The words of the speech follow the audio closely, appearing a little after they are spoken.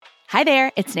Hi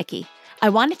there, it's Nikki. I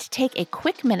wanted to take a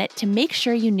quick minute to make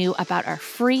sure you knew about our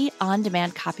free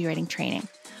on-demand copywriting training.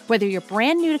 Whether you're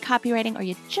brand new to copywriting or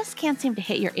you just can't seem to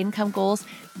hit your income goals,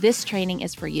 this training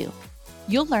is for you.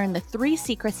 You'll learn the 3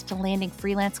 secrets to landing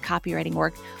freelance copywriting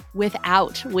work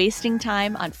without wasting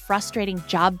time on frustrating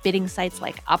job bidding sites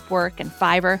like Upwork and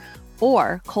Fiverr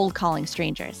or cold calling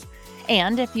strangers.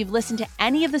 And if you've listened to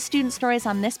any of the student stories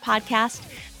on this podcast,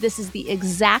 this is the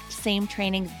exact same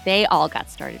training they all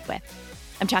got started with.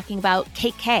 I'm talking about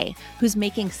Kate Kay, who's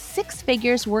making 6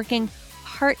 figures working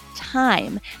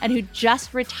part-time and who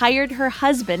just retired her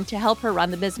husband to help her run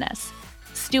the business.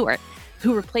 Stuart,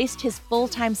 who replaced his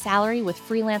full-time salary with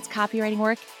freelance copywriting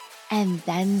work and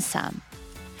then some.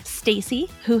 Stacy,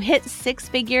 who hit 6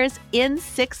 figures in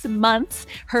 6 months,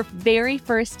 her very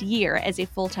first year as a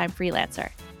full-time freelancer.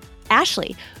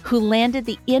 Ashley, who landed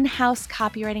the in-house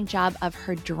copywriting job of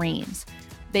her dreams.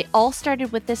 They all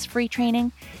started with this free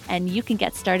training, and you can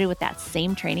get started with that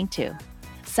same training too.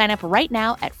 Sign up right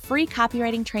now at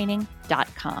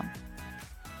freecopywritingtraining.com.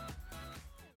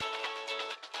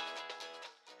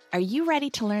 Are you ready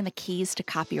to learn the keys to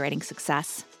copywriting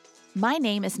success? My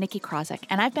name is Nikki Krawczyk,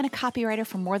 and I've been a copywriter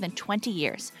for more than 20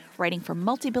 years, writing for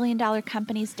multi-billion-dollar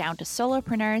companies down to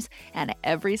solopreneurs and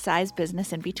every size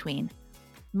business in between.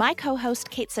 My co-host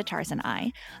Kate Sitarz and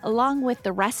I, along with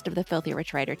the rest of the Filthy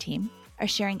Rich Writer team, are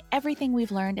sharing everything we've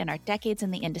learned in our decades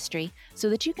in the industry so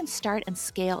that you can start and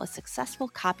scale a successful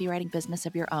copywriting business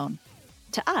of your own.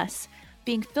 To us,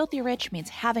 being filthy rich means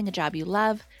having a job you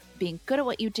love, being good at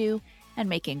what you do, and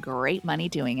making great money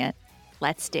doing it.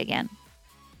 Let's dig in.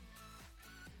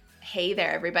 Hey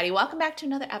there, everybody. Welcome back to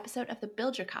another episode of the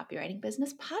Build Your Copywriting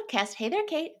Business podcast. Hey there,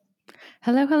 Kate.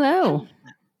 Hello, hello.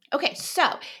 Okay,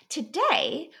 so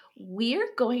today we're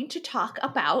going to talk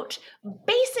about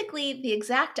basically the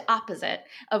exact opposite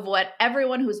of what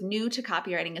everyone who's new to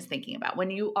copywriting is thinking about.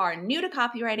 When you are new to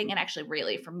copywriting, and actually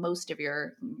really for most of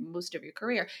your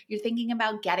career, you're thinking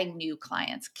about getting new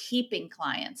clients, keeping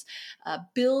clients,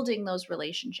 building those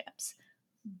relationships.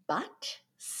 But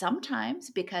sometimes,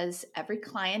 because every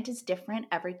client is different,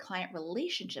 every client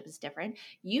relationship is different,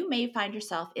 you may find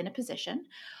yourself in a position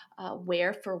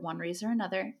where for one reason or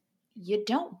another, you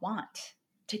don't want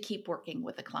to keep working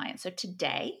with a client. So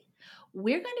today,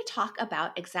 we're going to talk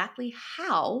about exactly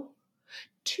how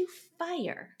to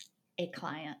fire a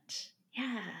client.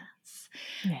 Yes.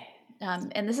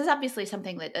 And this is obviously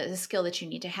something that a skill that you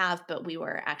need to have, but we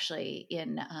were actually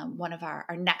in one of our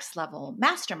next level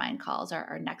mastermind calls,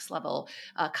 our next level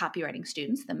copywriting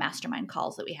students, the mastermind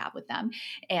calls that we have with them.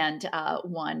 And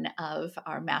one of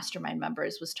our mastermind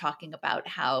members was talking about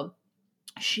how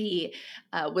she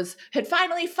had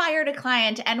finally fired a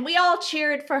client, and we all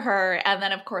cheered for her. And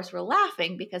then, of course, we're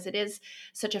laughing because it is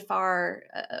such a far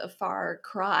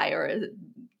cry or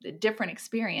a different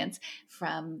experience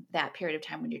from that period of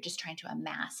time when you're just trying to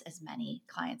amass as many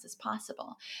clients as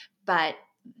possible. But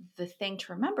the thing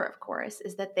to remember, of course,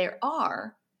 is that there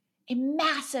are a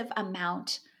massive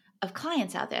amount of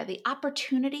clients out there. The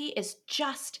opportunity is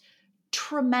just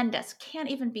tremendous. Can't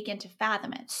even begin to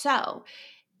fathom it. So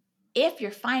if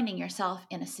you're finding yourself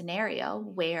in a scenario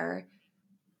where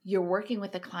you're working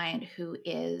with a client who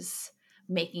is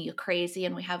making you crazy,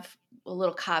 and we have a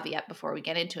little caveat before we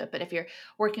get into it, but if you're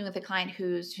working with a client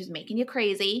who's making you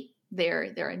crazy,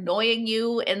 they're annoying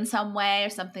you in some way or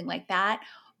something like that,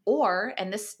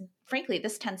 and this, frankly,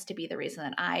 this tends to be the reason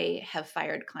that I have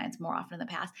fired clients more often in the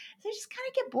past, they just kind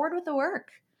of get bored with the work.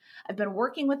 I've been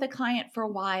working with a client for a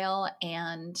while,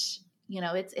 and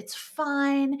it's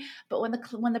fine. But when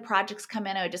the projects come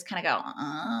in, I would just kind of go,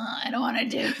 I don't want to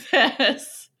do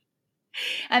this.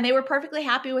 And they were perfectly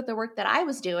happy with the work that I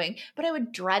was doing, but I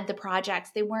would dread the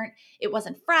projects. It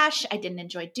wasn't fresh. I didn't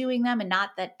enjoy doing them. And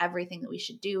not that everything that we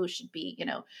should do should be,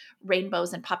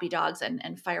 rainbows and puppy dogs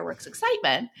and fireworks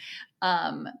excitement.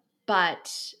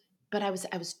 But I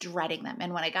was dreading them.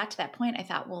 And when I got to that point, I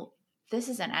thought, well, this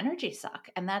is an energy suck,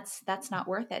 and that's not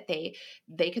worth it. They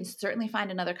can certainly find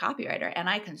another copywriter, and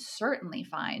I can certainly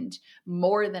find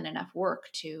more than enough work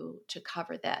to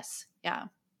cover this. Yeah.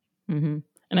 Mm-hmm.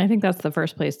 And I think that's the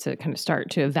first place to kind of start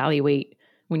to evaluate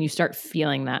when you start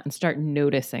feeling that and start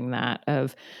noticing that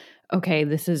of, okay,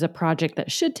 this is a project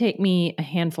that should take me a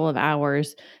handful of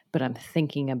hours, but I'm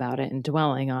thinking about it and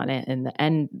dwelling on it, and the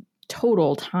end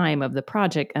total time of the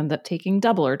project ends up taking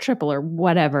double or triple or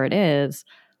whatever it is,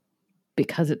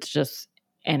 because it's just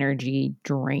energy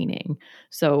draining.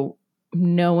 So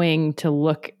knowing to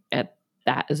look at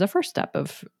that is a first step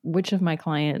of which of my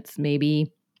clients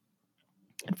maybe,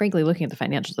 and frankly, looking at the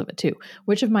financials of it too,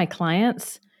 which of my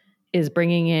clients is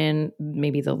bringing in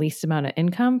maybe the least amount of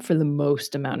income for the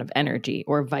most amount of energy,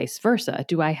 or vice versa?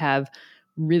 Do I have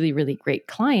really, really great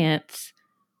clients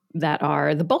that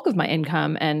are the bulk of my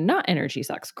income and not energy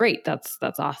sucks? Great. That's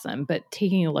awesome. But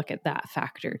taking a look at that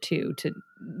factor too, to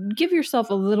give yourself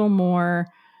a little more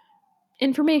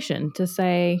information to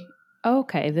say,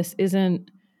 okay, this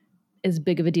isn't as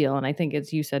big of a deal. And I think,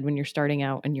 as you said, when you're starting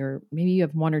out and maybe you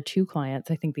have one or two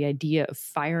clients, I think the idea of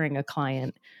firing a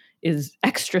client is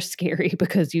extra scary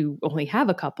because you only have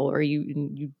a couple, or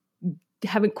you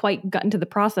haven't quite gotten to the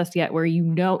process yet where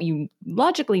you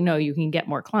logically know you can get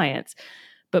more clients,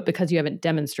 but because you haven't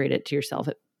demonstrated it to yourself,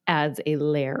 it adds a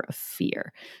layer of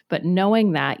fear. But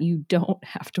knowing that you don't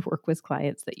have to work with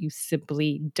clients that you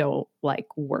simply don't like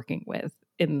working with,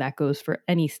 and that goes for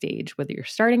any stage, whether you're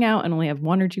starting out and only have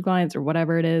one or two clients or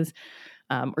whatever it is,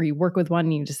 or you work with one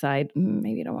and you decide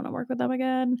maybe you don't want to work with them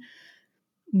again,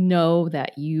 know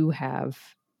that you have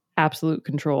absolute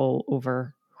control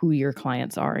over who your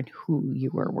clients are and who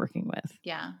you are working with.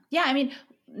 Yeah. Yeah. I mean,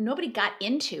 nobody got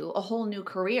into a whole new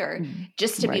career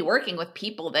just to be working with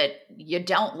people that you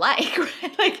don't like.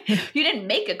 Right? Like, you didn't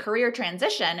make a career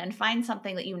transition and find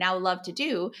something that you now love to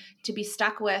do to be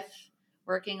stuck with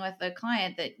working with a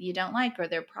client that you don't like, or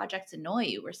their projects annoy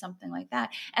you or something like that.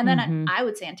 And then I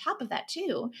would say on top of that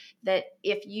too, that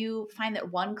if you find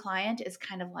that one client is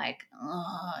kind of like,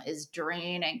 is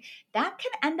draining, that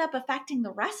can end up affecting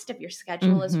the rest of your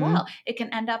schedule as well. It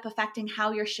can end up affecting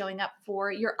how you're showing up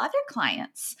for your other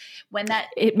clients.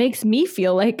 It makes me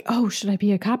feel like, oh, should I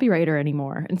be a copywriter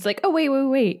anymore? And it's like, oh,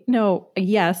 wait. No,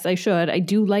 yes, I should. I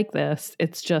do like this.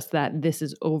 It's just that this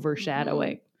is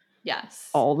overshadowing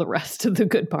all the rest of the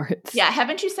good parts. Yeah.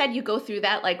 Haven't you said you go through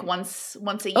that like once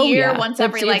a year, once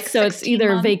every like 16 so it's either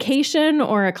months? Vacation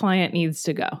or a client needs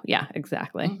to go. Yeah,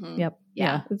 exactly. Yep.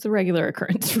 Yeah. It's a regular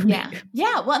occurrence for me.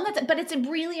 Yeah. Well, but it's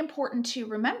really important to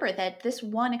remember that this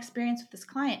one experience with this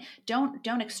client,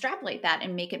 don't extrapolate that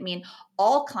and make it mean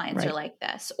all clients are like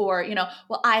this, or,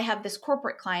 well, I have this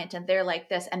corporate client and they're like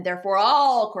this, and therefore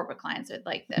all corporate clients are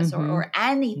like this, or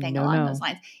anything along those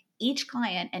lines. Each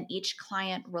client and each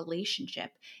client relationship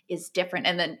is different.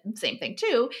 And then same thing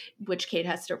too, which Kate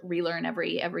has to relearn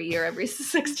every year, every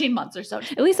 16 months or so.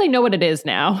 At least I know what it is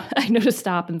now. I know to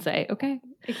stop and say, okay,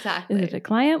 exactly. Is it a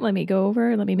client? Let me go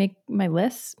over, let me make my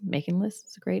lists. Making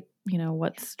lists is great.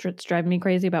 What's driving me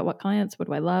crazy about what clients? What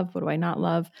do I love? What do I not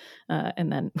love?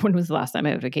 And then when was the last time I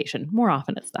had a vacation? More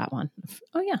often it's that one.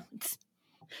 Oh yeah, it's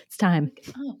time.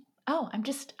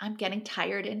 I'm getting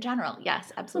tired in general.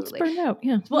 Yes, absolutely. Let's burn out.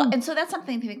 Yeah. Well, and so that's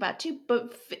something to think about too.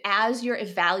 But as you're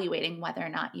evaluating whether or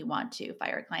not you want to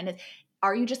fire a client,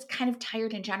 are you just kind of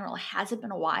tired in general? Has it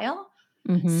been a while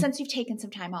since you've taken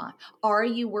some time off? Are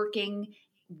you working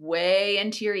way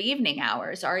into your evening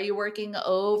hours? Are you working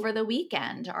over the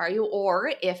weekend?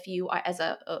 Or if you are as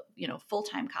a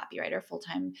full-time copywriter,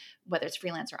 full-time, whether it's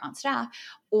freelance or on staff,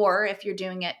 or if you're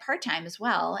doing it part-time as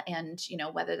well, and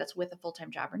whether that's with a full-time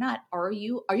job or not, are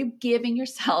you giving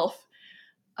yourself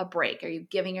a break? Are you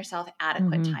giving yourself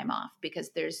adequate time off? Because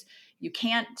you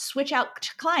can't switch out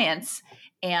clients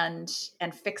and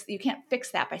you can't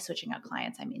fix that by switching out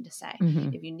clients. I mean to say,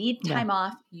 if you need time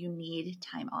off, you need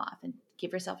time off, and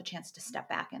give yourself a chance to step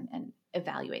back and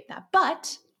evaluate that.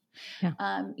 But,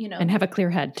 and have a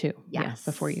clear head too. Yes.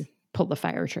 Before you pull the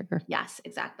fire trigger. Yes,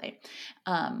 exactly.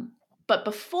 But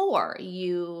before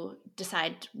you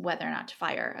decide whether or not to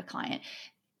fire a client,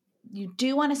 you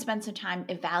do want to spend some time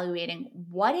evaluating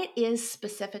what it is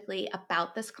specifically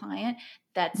about this client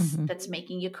that's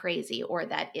making you crazy, or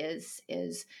that is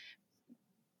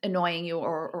annoying you,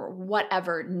 or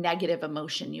whatever negative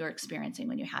emotion you're experiencing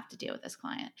when you have to deal with this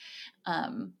client.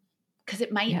 Because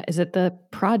it might. Yeah. Is it the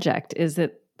project? Is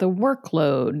it the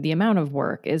workload, the amount of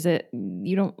work? Is it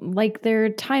you don't like their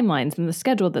timelines and the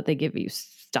schedule that they give you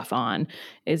stuff on?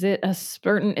 Is it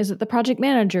the project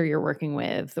manager you're working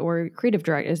with, or creative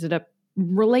director? Is it a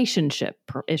relationship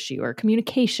issue or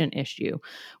communication issue?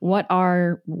 What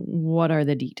are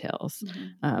the details?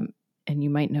 And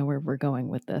you might know where we're going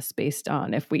with this based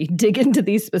on if we dig into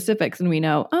these specifics and we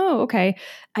know, oh, okay,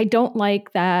 I don't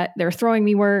like that they're throwing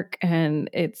me work and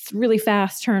it's really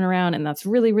fast turnaround and that's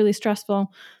really, really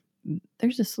stressful.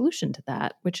 There's a solution to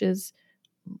that, which is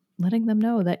letting them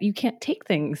know that you can't take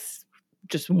things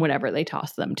just whenever they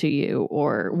toss them to you,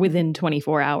 or within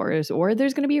 24 hours, or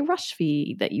there's going to be a rush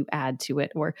fee that you add to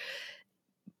it, or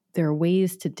there are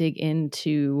ways to dig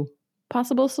into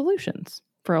possible solutions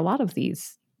for a lot of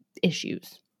these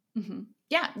issues.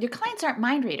 Yeah. Your clients aren't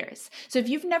mind readers. So if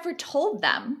you've never told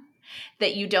them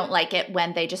that you don't like it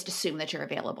when they just assume that you're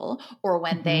available, or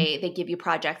when Mm-hmm. they give you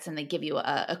projects and they give you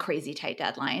a crazy tight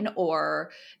deadline,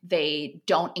 or they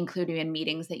don't include you in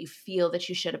meetings that you feel that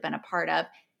you should have been a part of.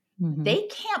 Mm-hmm. They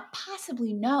can't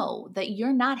possibly know that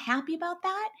you're not happy about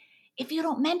that if you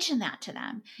don't mention that to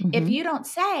them. If Mm-hmm. you don't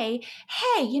say,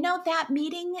 hey, that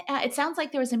meeting, it sounds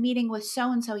like there was a meeting with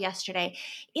so-and-so yesterday.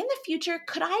 In the future,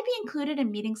 could I be included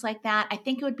in meetings like that? I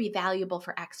think it would be valuable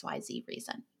for XYZ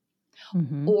reason.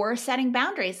 Mm-hmm. Or setting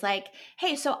boundaries like,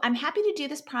 hey, so I'm happy to do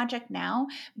this project now,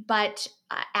 but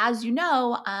as you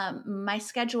know, my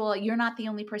schedule, you're not the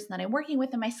only person that I'm working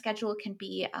with, and my schedule can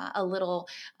be a little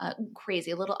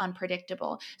crazy, a little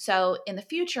unpredictable. So in the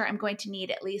future, I'm going to need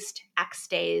at least X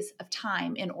days of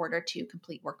time in order to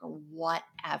complete work or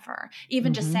whatever.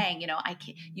 Even just Mm-hmm. saying, I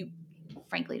can't,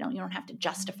 frankly you don't have to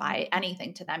justify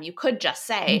anything to them. You could just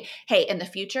say, hey, in the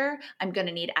future, I'm going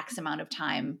to need X amount of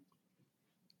time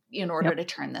in order Yep. to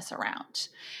turn this around.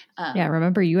 Yeah,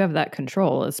 remember you have that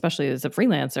control, especially as a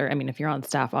freelancer. I mean, if you're on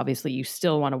staff, obviously you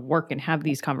still want to work and have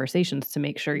these conversations to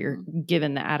make sure you're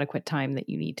given the adequate time that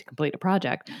you need to complete a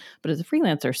project. Yeah. But as a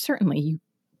freelancer, certainly you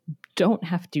don't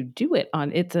have to do it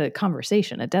on, it's a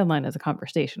conversation. A deadline is a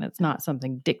conversation. It's not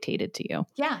something dictated to you.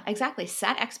 Yeah, exactly.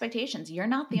 Set expectations. You're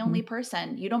not the Mm-hmm. only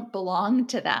person. You don't belong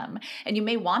to them. And you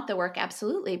may want the work,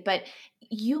 absolutely, but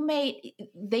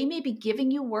they may be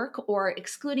giving you work or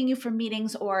excluding you from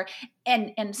meetings, or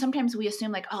and sometimes we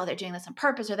assume like, oh, they're doing this on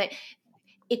purpose, or it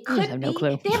They just could have no be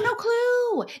clue. they have no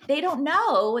clue. They don't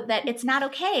know that it's not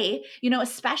okay,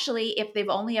 especially if they've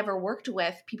only ever worked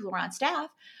with people who are on staff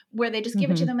where they just give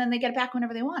it to Mm-hmm. them and they get it back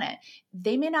whenever they want it.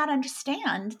 They may not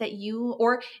understand that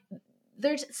or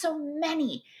there's so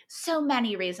many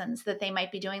reasons that they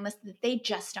might be doing this that they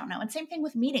just don't know. And same thing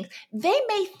with meetings. They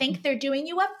may think they're doing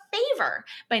you a favor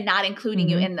by not including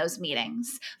you Mm-hmm. in those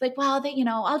meetings. Like, well,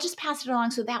 I'll just pass it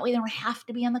along so that way they don't have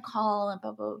to be on the call and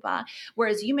blah, blah, blah, blah.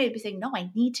 Whereas you may be saying, no, I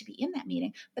need to be in that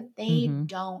meeting, but they Mm-hmm.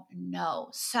 don't know.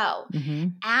 So Mm-hmm.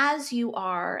 as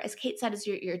Kate said, as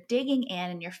you're digging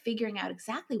in and you're figuring out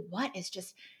exactly what is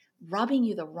just rubbing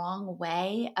you the wrong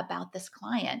way about this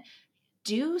client,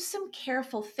 do some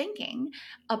careful thinking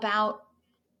about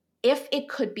if it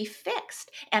could be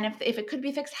fixed, and if it could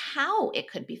be fixed, how it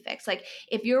could be fixed. Like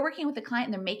if you're working with a client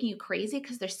and they're making you crazy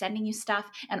because they're sending you stuff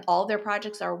and all their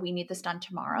projects are, we need this done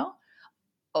tomorrow.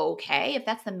 Okay, if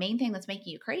that's the main thing that's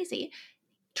making you crazy,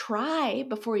 try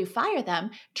before you fire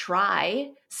them, try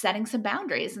setting some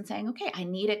boundaries and saying, okay, I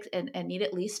need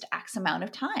at least X amount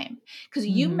of time. Because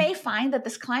you Mm-hmm. may find that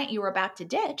this client you were about to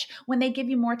ditch, when they give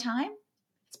you more time,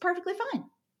 it's perfectly fine.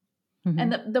 Mm-hmm.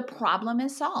 And the problem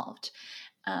is solved.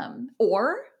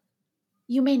 Or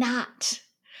you may not.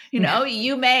 You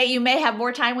may have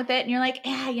more time with it and you're like,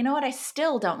 yeah, you know what? I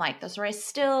still don't like this, or I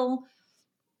still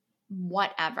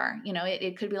whatever.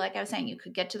 It could be like I was saying, you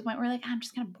could get to the point where like, I'm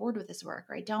just kind of bored with this work,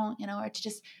 or I don't, or it's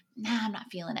just, I'm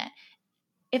not feeling it.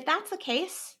 If that's the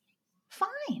case,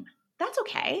 fine. That's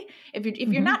okay. If you're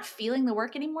Mm-hmm. not feeling the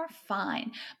work anymore,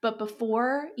 fine. But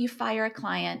before you fire a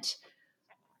client,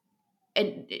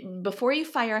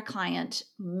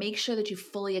 make sure that you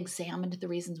fully examined the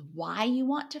reasons why you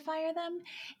want to fire them.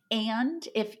 And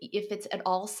if it's at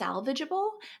all salvageable,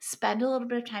 spend a little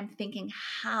bit of time thinking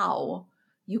how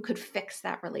you could fix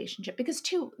that relationship. Because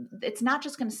too, it's not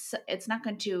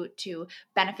going to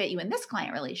benefit you in this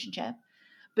client relationship,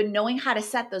 but knowing how to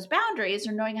set those boundaries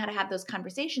or knowing how to have those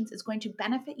conversations is going to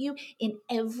benefit you in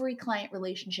every client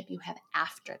relationship you have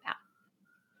after that.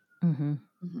 Mm-hmm.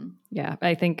 Mm-hmm. Yeah,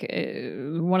 I think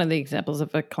one of the examples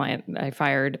of a client I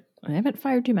haven't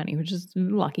fired too many, which is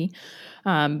lucky.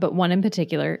 But one in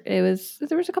particular, there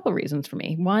was a couple of reasons for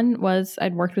me. One was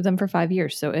I'd worked with them for 5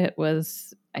 years. So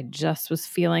I just was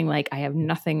feeling like I have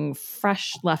nothing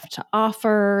fresh left to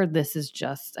offer.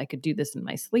 I could do this in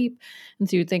my sleep. And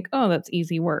so you'd think, oh, that's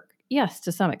easy work. Yes,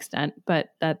 to some extent,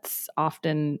 but that's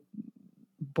often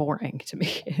boring to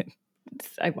me.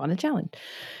 I want a challenge.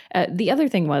 The other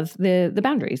thing was the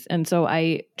boundaries. And so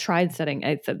I tried setting,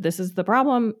 I said, this is the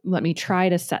problem. Let me try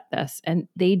to set this. And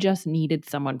they just needed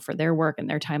someone for their work and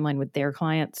their timeline with their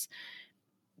clients.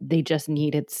 They just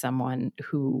needed someone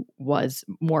who was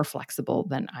more flexible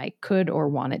than I could or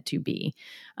wanted to be.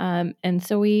 And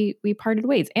so we parted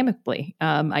ways amicably.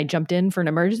 I jumped in for an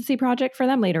emergency project for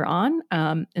them later on.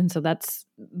 And so that's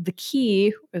the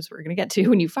key, as we're going to get to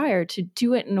when you fire, to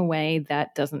do it in a way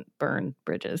that doesn't burn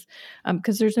bridges,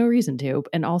 because there's no reason to.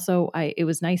 And also, it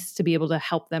was nice to be able to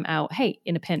help them out. Hey,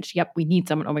 in a pinch, yep, we need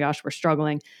someone. Oh my gosh, we're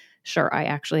struggling. Sure, I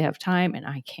actually have time and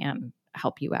I can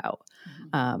help you out.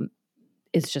 Mm-hmm.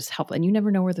 is just helpful. And you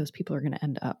never know where those people are going to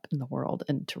end up in the world,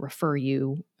 and to refer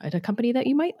you at a company that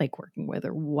you might like working with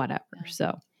or whatever.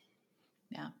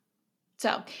 Yeah.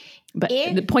 So, but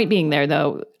the point being there,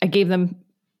 though, I gave them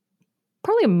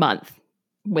probably a month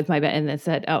with my vet, and then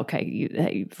said, oh, okay,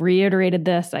 you've reiterated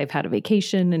this. I've had a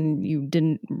vacation and you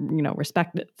didn't,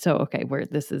 respect it. So, okay,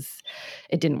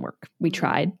 it didn't work. We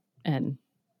tried and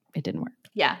it didn't work.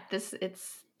 Yeah.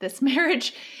 This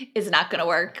marriage is not going to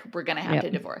work. We're going to have to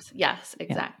divorce. Yes,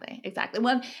 exactly. Yep. Exactly.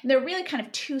 Well, there are really kind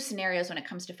of two scenarios when it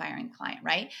comes to firing a client,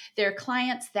 right? There are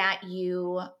clients that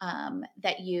you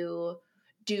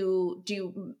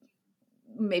do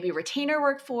maybe retainer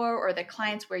work for, or the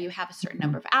clients where you have a certain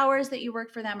number of hours that you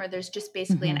work for them, or there's just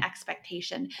basically an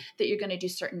expectation that you're going to do a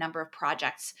certain number of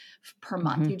projects per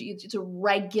month. It's a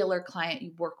regular client.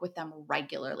 You work with them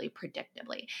regularly,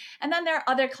 predictably. And then there are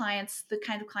other clients, the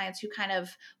kind of clients who kind of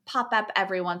pop up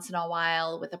every once in a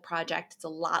while with a project. It's a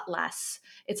lot less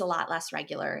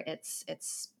regular.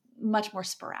 It's much more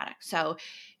sporadic. So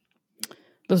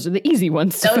those are the easy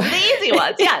ones. Those are the easy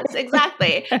ones. Yes,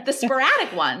 exactly. The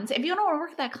sporadic ones, if you don't want to work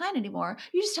with that client anymore,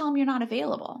 you just tell them you're not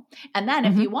available. And then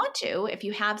if you want to, if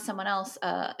you have someone else,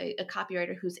 a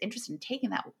copywriter who's interested in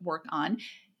taking that work on,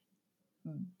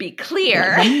 be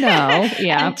clear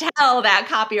and tell that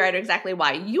copywriter exactly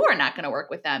why you are not going to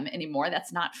work with them anymore.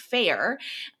 That's not fair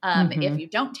if you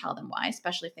don't tell them why,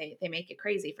 especially if they make it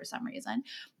crazy for some reason.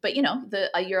 But,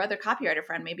 your other copywriter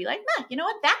friend may be like, nah, you know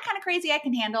what? That kind of crazy I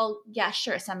can handle. Yeah,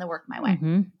 sure. Send the work my way.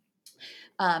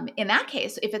 In that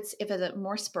case, if it's a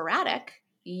more sporadic,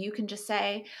 you can just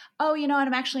say, oh, you know what?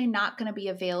 I'm actually not going to be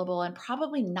available, and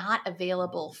probably not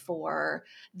available for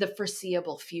the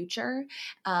foreseeable future.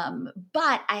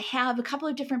 But I have a couple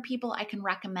of different people I can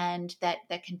recommend that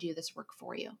can do this work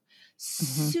for you.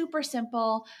 Super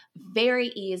simple, very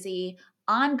easy,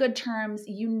 on good terms.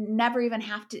 You never even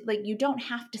have to, you don't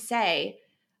have to say,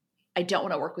 I don't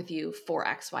want to work with you for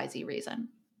XYZ reason.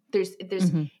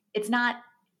 It's not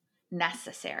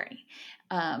necessary.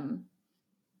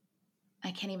 I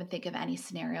can't even think of any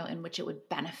scenario in which it would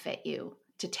benefit you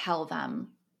to tell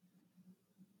them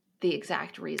the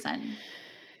exact reason.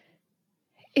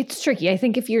 It's tricky. I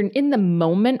think if you're in the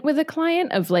moment with a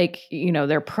client of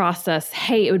their process,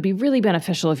 hey, it would be really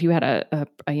beneficial if you had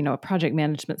a project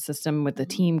management system with the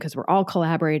team, because we're all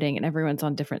collaborating and everyone's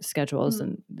on different schedules,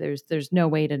 and there's no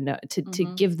way to know to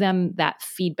give them that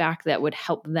feedback that would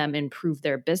help them improve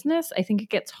their business. I think it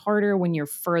gets harder when you're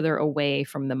further away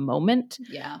from the moment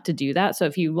to do that. So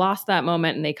if you lost that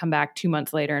moment and they come back 2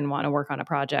 months later and want to work on a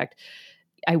project,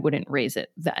 I wouldn't raise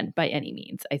it then by any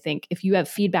means. I think if you have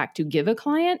feedback to give a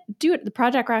client, do it. The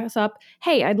project wraps up.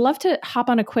 Hey, I'd love to hop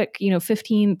on a quick,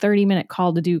 15, 30-minute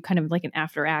call to do kind of like an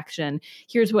after action.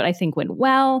 Here's what I think went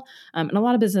well. And a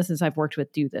lot of businesses I've worked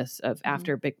with do this of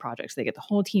after big projects. They get the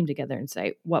whole team together and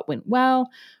say, what went well?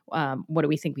 What do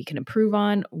we think we can improve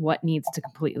on? What needs to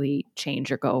completely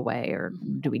change or go away? Or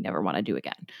do we never want to do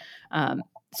again?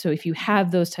 So if you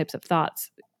have those types of thoughts,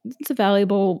 it's a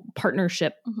valuable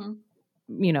partnership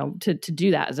to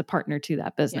do that as a partner to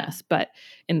that business. Yeah. But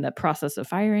in the process of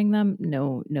firing them,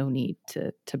 no need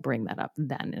to bring that up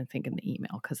then, and think in the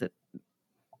email, because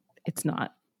it's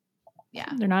not,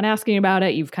 they're not asking about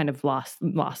it. You've kind of lost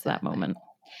that moment.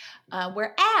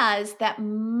 Whereas that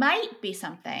might be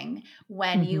something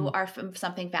when you are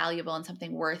something valuable and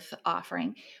something worth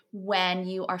offering when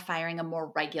you are firing a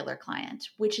more regular client,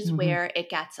 which is where it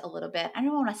gets a little bit, I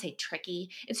don't want to say tricky.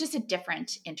 It's just a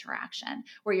different interaction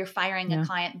where you're firing a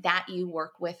client that you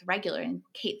work with regularly. And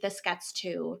Kate, this gets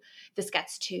to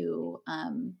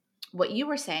what you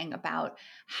were saying about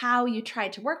how you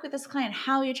tried to work with this client,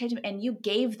 and you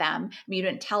gave them, you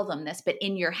didn't tell them this, but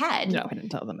in your head. No, I didn't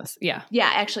tell them this. Yeah.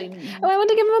 Yeah, actually. Oh, I wanted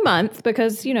to give them a month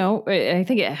because, I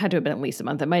think it had to have been at least a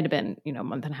month. It might've been, a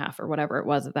month and a half or whatever it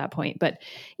was at that point. But,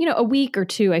 a week or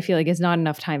two, I feel like is not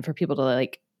enough time for people to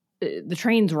the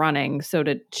train's running. So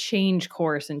to change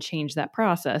course and change that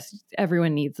process,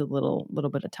 everyone needs a little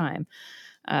bit of time.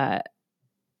 But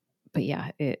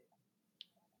yeah, it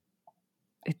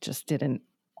just didn't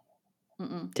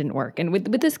work. And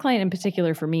with this client in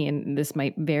particular for me, and this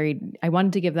might vary, I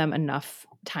wanted to give them enough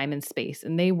time and space.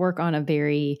 And they work on a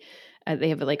very, they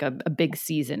have a big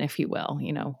season, if you will,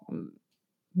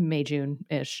 May,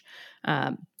 June-ish,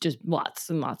 just lots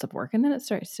and lots of work. And then it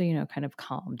starts to, kind of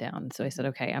calm down. So I said,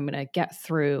 okay, I'm going to get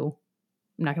through.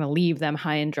 I'm not going to leave them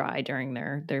high and dry during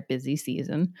their busy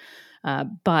season.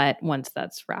 But once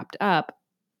that's wrapped up,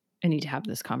 I need to have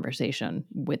this conversation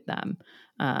with them.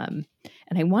 And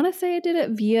I want to say I did it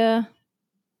via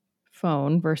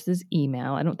phone versus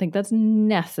email. I don't think that's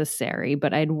necessary,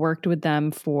 but I'd worked with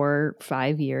them for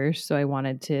 5 years. So I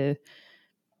wanted to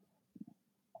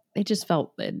it just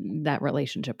felt that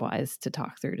relationship wise to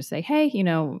talk through, to say, hey, you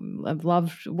know, I've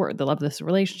loved this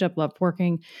relationship, loved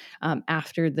working.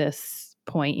 After this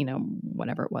point, you know,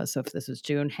 whenever it was, so if this was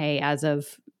June, hey, as of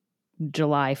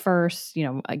July 1st, you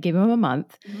know, I gave him a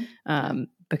month,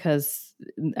 because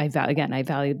I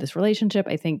valued this relationship.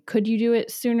 I think, could you do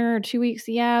it sooner, 2 weeks?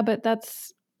 Yeah, but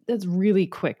that's really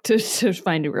quick to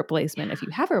find a replacement. If you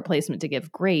have a replacement to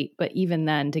give, great. But even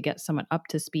then, to get someone up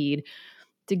to speed,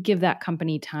 to give that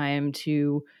company time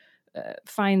to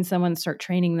find someone, start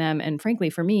training them. And frankly,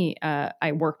 for me,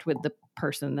 I worked with the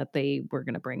person that they were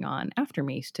going to bring on after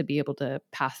me to be able to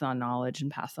pass on knowledge and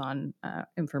pass on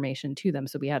information to them.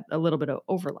 So we had a little bit of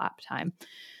overlap time.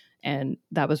 And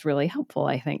that was really helpful,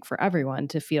 I think, for everyone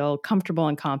to feel comfortable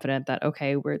and confident that,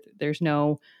 okay, there's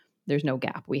no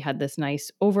gap. We had this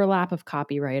nice overlap of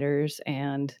copywriters,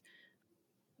 and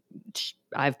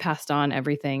I've passed on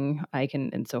everything I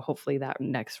can. And so hopefully that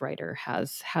next writer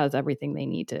has everything they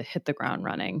need to hit the ground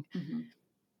running.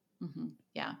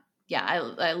 Yeah. Yeah.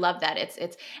 I love that.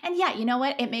 It's, and yeah, you know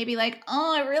what? It may be like,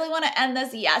 oh, I really want to end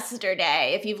this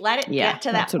yesterday. If you've let it get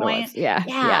to that point.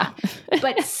 Yeah.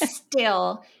 But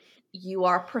still, you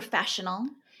are professional.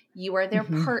 You are their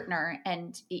partner,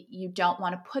 and you don't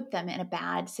want to put them in a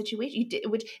bad situation.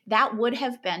 That would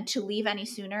have been, to leave any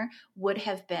sooner would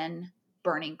have been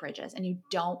burning bridges, and you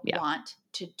don't want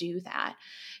to do that.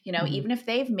 You know, even if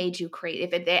they've made you crazy,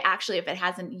 if it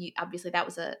hasn't, obviously that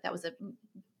was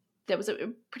a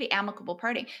pretty amicable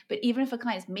parting. But even if a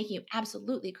client is making you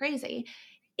absolutely crazy,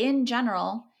 in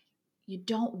general, you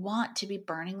don't want to be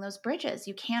burning those bridges.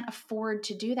 You can't afford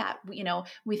to do that. You know,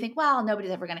 we think, well,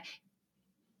 nobody's ever going to.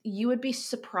 You would be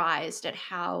surprised at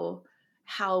how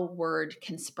word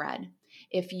can spread.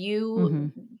 If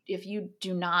you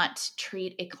do not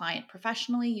treat a client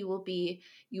professionally, you will be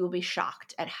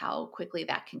shocked at how quickly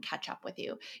that can catch up with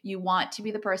you. You want to be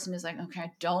the person who's like, okay,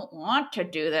 I don't want to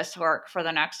do this work for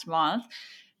the next month.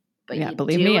 But yeah,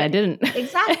 believe me, I didn't.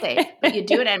 Exactly. But you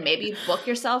do it, and maybe book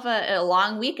yourself a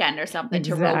long weekend or something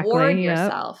to reward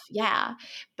yourself. Yeah.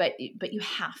 But you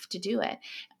have to do it.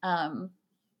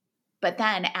 But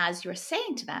then, as you're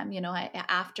saying to them, you know,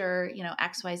 after, you know,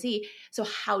 XYZ, so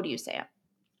how do you say it?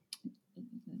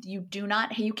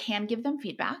 You can give them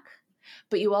feedback,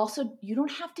 but you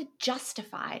don't have to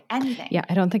justify anything. Yeah.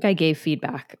 I don't think I gave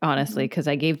feedback, honestly, because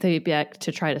I gave the feedback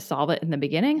to try to solve it in the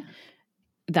beginning.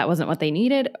 That wasn't what they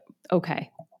needed. Okay.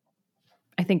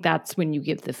 I think that's when you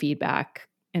give the feedback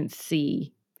and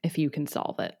see if you can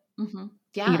solve it.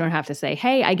 Yeah. You don't have to say,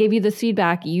 hey, I gave you this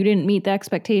feedback. You didn't meet the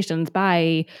expectations.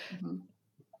 Bye.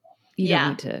 You don't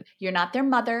need to. You're not their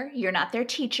mother. You're not their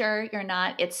teacher.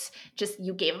 It's just,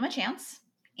 you gave them a chance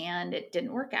and it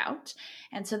didn't work out.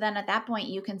 And so then at that point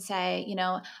you can say, you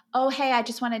know, oh, hey, I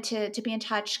just wanted to be in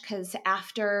touch because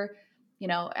after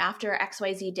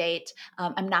XYZ date,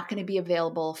 I'm not going to be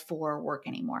available for work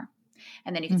anymore.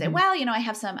 And then you can say, well, you know, I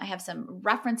have some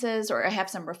references, or I have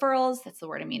some referrals. That's the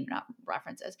word I mean, not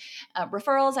references.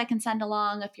 Referrals I can send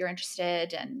along if you're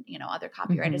interested, and, you know, other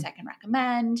copywriters I can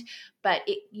recommend. But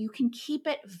you can keep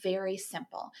it very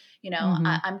simple. You know,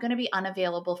 I'm going to be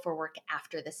unavailable for work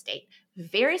after this date.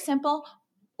 Very simple.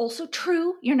 Also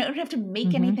true. You don't have to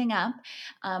make anything up.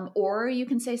 Or you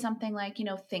can say something like, you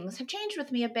know, things have changed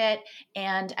with me a bit,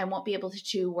 and I won't be able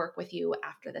to work with you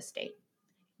after this date.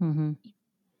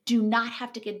 Do not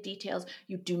have to get details.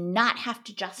 You do not have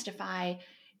to justify.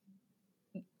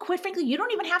 Quite frankly, you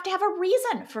don't even have to have a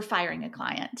reason for firing a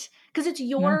client, because it's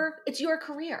your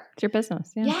career. It's your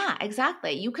business. Yeah,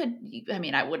 exactly. You could, I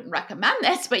mean, I wouldn't recommend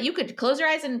this, but you could close your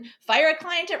eyes and fire a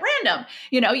client at random.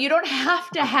 You know, you don't have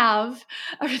to have,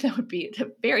 or that would be a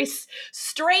very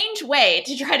strange way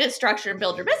to try to structure and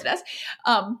build your business.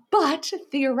 But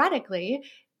theoretically,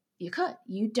 you could.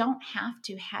 You don't have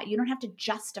to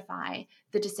justify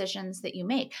the decisions that you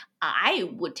make. I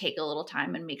would take a little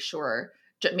time and make sure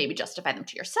to maybe justify them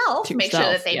to yourself, make sure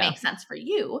that they make sense for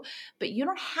you, but you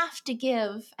don't have to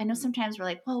give. I know sometimes we're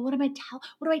like, well, what do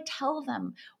I tell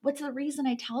them? What's the reason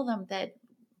I tell them that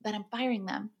I'm firing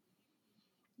them?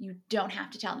 You don't have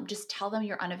to tell them. Just tell them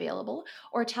you're unavailable,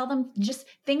 or tell them just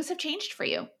things have changed for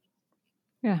you.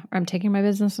 Yeah. I'm taking my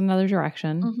business another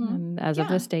direction. And as of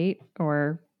this date,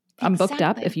 or I'm booked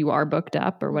up if you are booked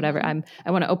up, or whatever. I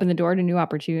want to open the door to new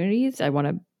opportunities. I want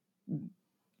to,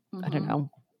 I don't know,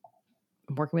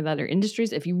 I'm working with other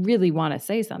industries. If you really want to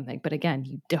say something, but again,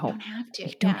 you don't have to.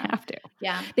 You don't have to.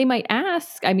 Yeah. They might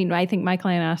ask. I mean, I think my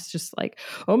client asked just like,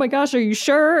 oh my gosh, are you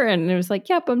sure? And it was like,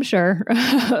 yep, I'm sure.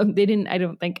 They didn't, I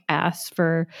don't think, ask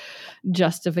for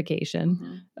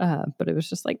justification. But it was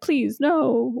just like, please,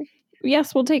 no.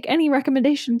 Yes, we'll take any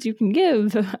recommendations you can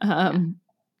give.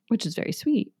 which is very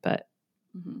sweet, but.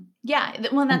 Yeah.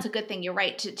 Well, that's a good thing. You're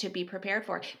right to be prepared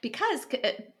for, because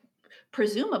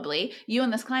presumably you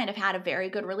and this client have had a very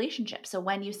good relationship. So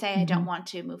when you say, I don't want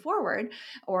to move forward,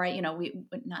 or, I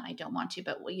don't want to,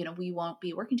 but we won't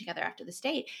be working together after this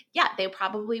date. Yeah. They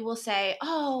probably will say,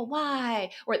 oh,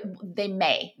 why? Or they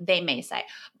may say.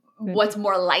 What's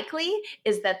more likely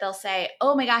is that they'll say,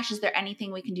 oh my gosh, is there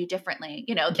anything we can do differently?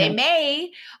 They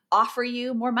may offer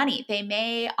you more money. They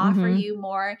may offer you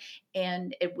more.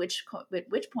 And at which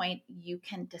point you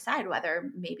can decide whether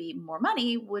maybe more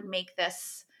money would make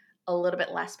this a little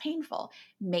bit less painful.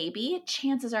 Maybe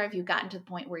chances are, if you've gotten to the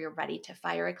point where you're ready to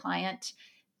fire a client,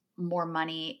 more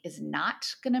money is not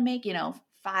going to make, $5,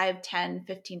 $10,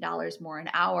 $15 more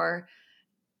an hour.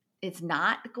 It's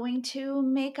not going to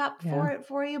make up for it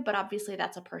for you, but obviously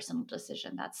that's a personal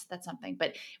decision. That's something.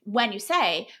 But when you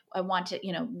say, I want to,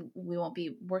 we won't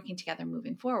be working together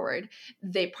moving forward,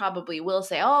 they probably will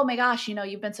say, oh my gosh,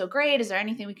 you've been so great. Is there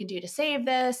anything we can do to save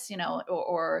this?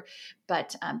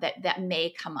 But that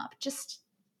may come up. Just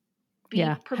be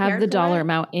prepared. Have the dollar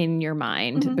amount in your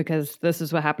mind, because this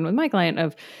is what happened with my client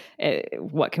of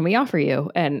what can we offer you?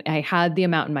 And I had the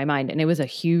amount in my mind, and it was a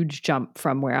huge jump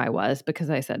from where I was, because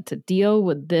I said, to deal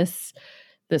with the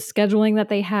scheduling that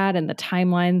they had and the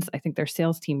timelines, I think their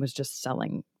sales team was just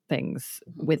selling things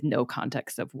with no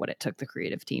context of what it took the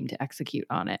creative team to execute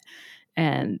on it.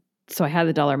 And so I had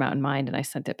the dollar amount in mind, and I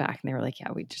sent it back, and they were like,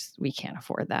 yeah, we can't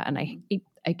afford that. And I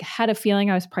had a feeling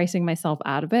I was pricing myself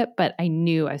out of it, but I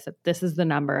said, this is the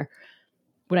number.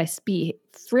 Would I be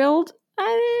thrilled?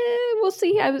 We'll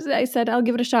see. I said, I'll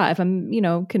give it a shot. If I'm,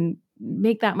 can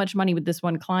make that much money with this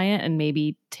one client and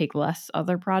maybe take less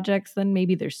other projects, then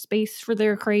maybe there's space for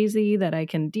their crazy that I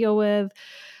can deal with.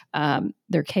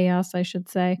 Their chaos, I should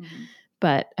say.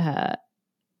 But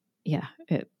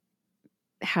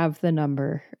have the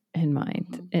number in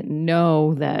mind and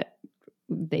know that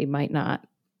they might not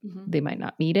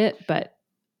meet it, but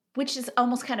which is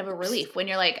almost kind of a relief when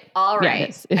you're like, all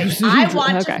right, yeah, I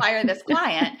want to fire this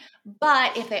client,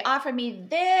 but if they offer me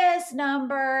this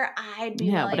number, I'd be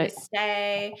willing to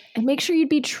stay. And make sure you'd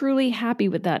be truly happy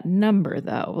with that number,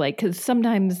 though. Like, because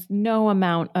sometimes no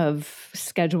amount of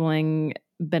scheduling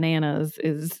bananas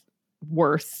is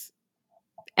worth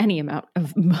any amount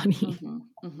of money.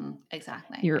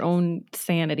 Exactly. Your own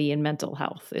sanity and mental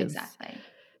health is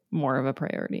more of a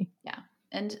priority. Yeah.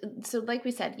 And so like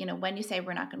we said, when you say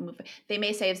we're not going to move, they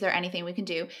may say, is there anything we can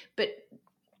do? But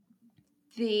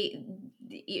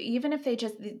even if they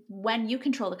just, when you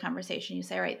control the conversation, you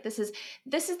say, all right, this is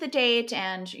the date,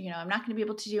 and I'm not going to be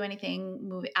able to do anything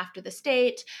move after this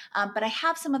date, but I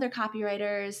have some other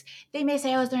copywriters. They may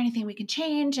say, oh, is there anything we can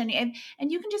change? And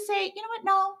you can just say, you know what,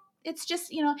 no. It's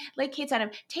just, like Kate said,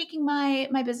 I'm taking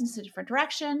my business in a different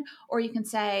direction. Or you can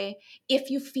say,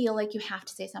 if you feel like you have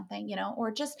to say something,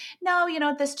 or just,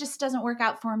 no, this just doesn't work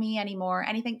out for me anymore.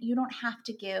 Anything. You don't have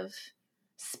to give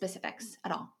specifics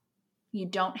at all. You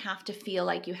don't have to feel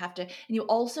like you have to. And you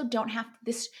also don't have,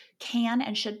 this can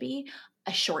and should be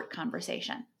a short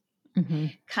conversation.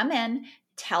 Come in,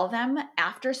 tell them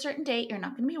after a certain date, you're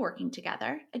not going to be working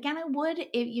together. Again, I would,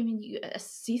 you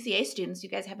CCA students, you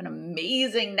guys have an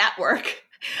amazing network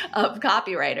of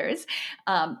copywriters.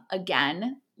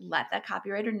 Again, let that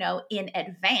copywriter know in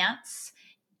advance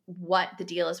what the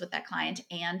deal is with that client,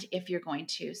 and if you're going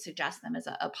to suggest them as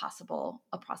a possible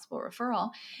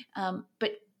referral.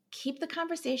 But keep the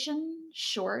conversation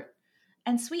short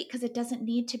and sweet, because it doesn't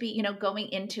need to be, going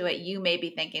into it, you may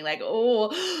be thinking like, oh,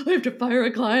 I have to fire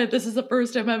a client. This is the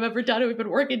first time I've ever done it. We've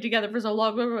been working together for so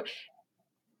long.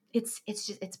 It's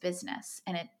business,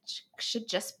 and it should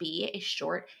just be a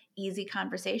short, easy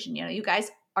conversation. You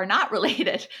guys are not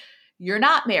related. You're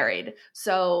not married.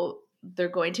 So they're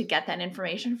going to get that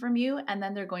information from you, and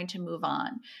then they're going to move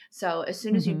on. So as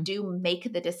soon as you do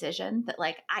make the decision that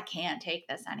like, I can't take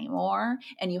this anymore,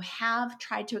 and you have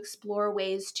tried to explore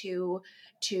ways to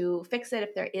fix it,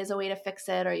 if there is a way to fix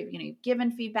it, or you've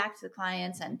given feedback to the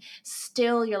clients and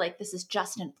still you're like, this is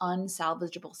just an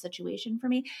unsalvageable situation for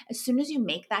me. As soon as you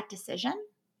make that decision,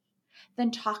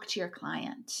 then talk to your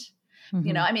client.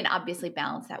 Obviously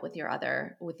balance that with your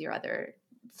other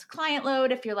client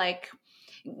load. If you're like,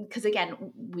 because again,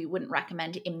 we wouldn't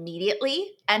recommend immediately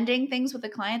ending things with a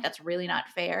client. That's really not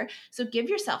fair. So give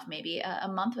yourself maybe a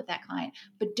month with that client.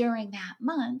 But during that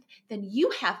month, then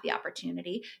you have the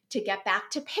opportunity to get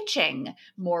back to pitching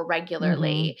more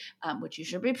regularly, which you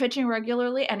should be pitching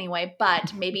regularly anyway,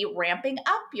 but maybe ramping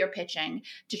up your pitching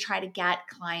to try to get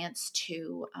clients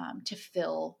to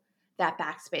fill that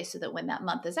backspace, so that when that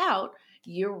month is out,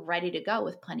 you're ready to go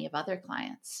with plenty of other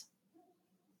clients.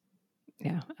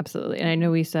 Yeah, absolutely. And I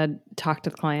know we said talk to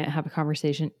the client, have a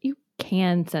conversation. You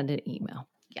can send an email.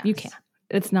 Yes. You can.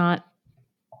 It's not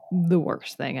the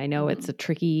worst thing. I know it's a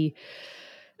tricky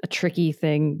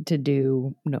thing to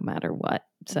do no matter what.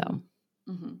 So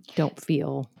don't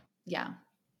feel. Yeah.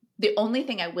 The only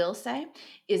thing I will say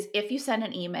is if you send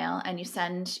an email and you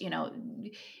send,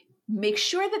 make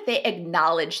sure that they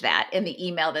acknowledge that in the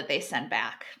email that they send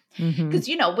back. Because,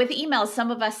 with emails,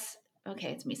 some of us,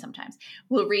 okay, it's me sometimes,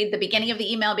 we'll read the beginning of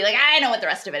the email and be like, I know what the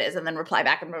rest of it is, and then reply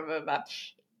back and blah, blah, blah.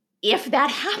 If that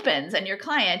happens and your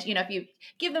client, if you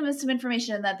give them some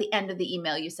information and at the end of the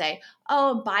email you say,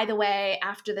 oh, by the way,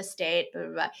 after this date, blah,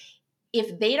 blah, blah.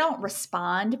 If they don't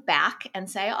respond back and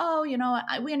say, oh,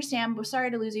 we understand, we're sorry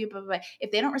to lose you, blah, blah, blah.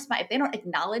 If they don't respond, if they don't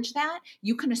acknowledge that,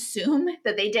 you can assume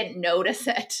that they didn't notice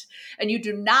it. And you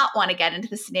do not want to get into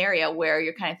the scenario where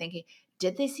you're kind of thinking,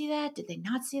 did they see that? Did they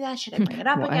not see that? Should I bring it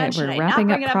up again? Should I not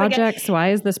bring it up projects? again? Why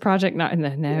is this project not in the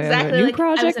exactly new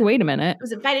project? Wait a minute. I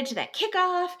was invited to that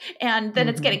kickoff, and then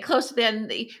it's getting close to the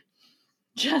end.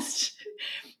 Just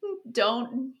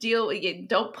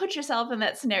don't put yourself in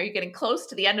that scenario. You're getting close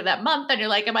to the end of that month and you're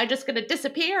like, am I just going to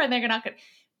disappear? And they're not going to.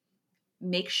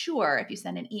 Make sure if you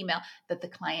send an email that the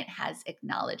client has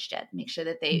acknowledged it. Make sure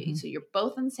that so you're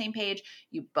both on the same page.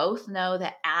 You both know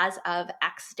that as of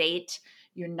X date,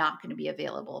 you're not going to be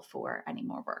available for any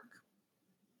more work.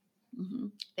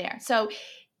 There. So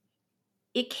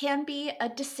it can be a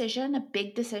decision, a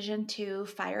big decision to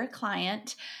fire a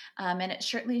client. And it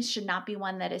certainly should not be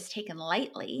one that is taken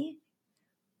lightly.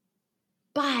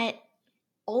 But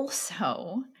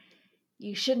also,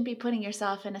 you shouldn't be putting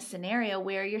yourself in a scenario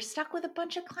where you're stuck with a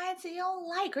bunch of clients that you don't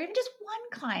like, or even just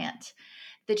one client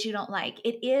that you don't like.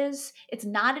 It's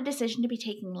not a decision to be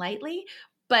taken lightly,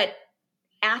 but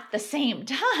at the same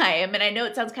time, and I know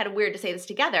it sounds kind of weird to say this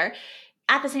together,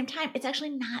 at the same time, it's actually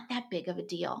not that big of a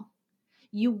deal.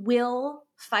 You will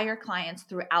fire clients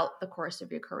throughout the course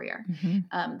of your career,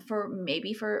 for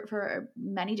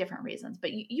many different reasons,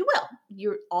 but you will.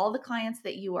 All the clients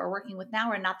that you are working with now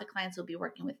are not the clients you'll be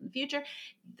working with in the future.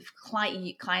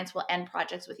 Clients will end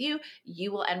projects with you.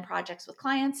 You will end projects with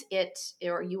clients.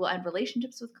 Or you will end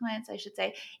relationships with clients, I should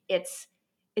say. It's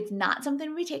not something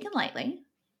to be taken lightly,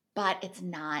 but it's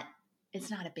not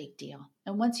a big deal.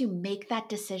 And once you make that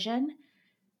decision,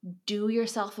 do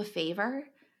yourself a favor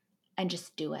and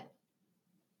just do it.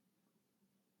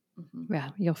 Yeah,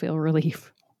 you'll feel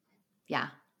relief. Yeah.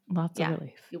 Lots of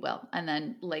relief. You will. And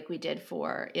then like we did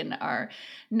in our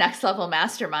next level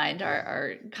mastermind,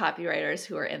 our copywriters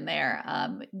who are in there,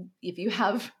 if you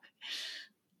have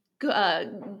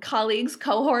colleagues,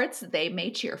 cohorts, they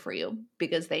may cheer for you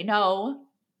because they know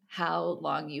how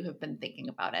long you have been thinking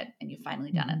about it and you've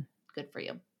finally done it. Good for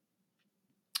you.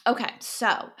 Okay.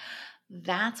 So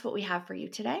that's what we have for you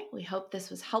today. We hope this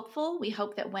was helpful. We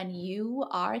hope that when you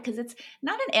are, because it's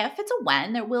not an if, it's a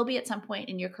when, there will be at some point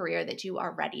in your career that you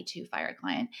are ready to fire a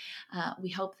client. We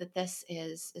hope that this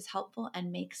is helpful and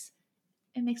makes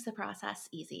the process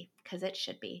easy, because it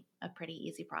should be a pretty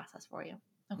easy process for you.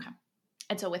 Okay.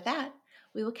 And so with that,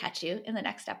 we will catch you in the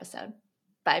next episode.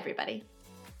 Bye, everybody.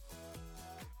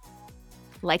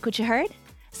 Like what you heard?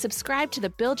 Subscribe to the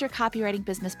Build Your Copywriting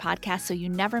Business podcast so you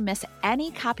never miss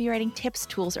any copywriting tips,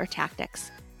 tools, or tactics.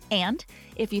 And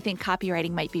if you think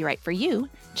copywriting might be right for you,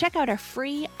 check out our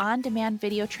free on-demand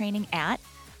video training at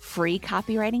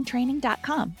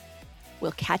freecopywritingtraining.com.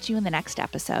 We'll catch you in the next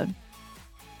episode.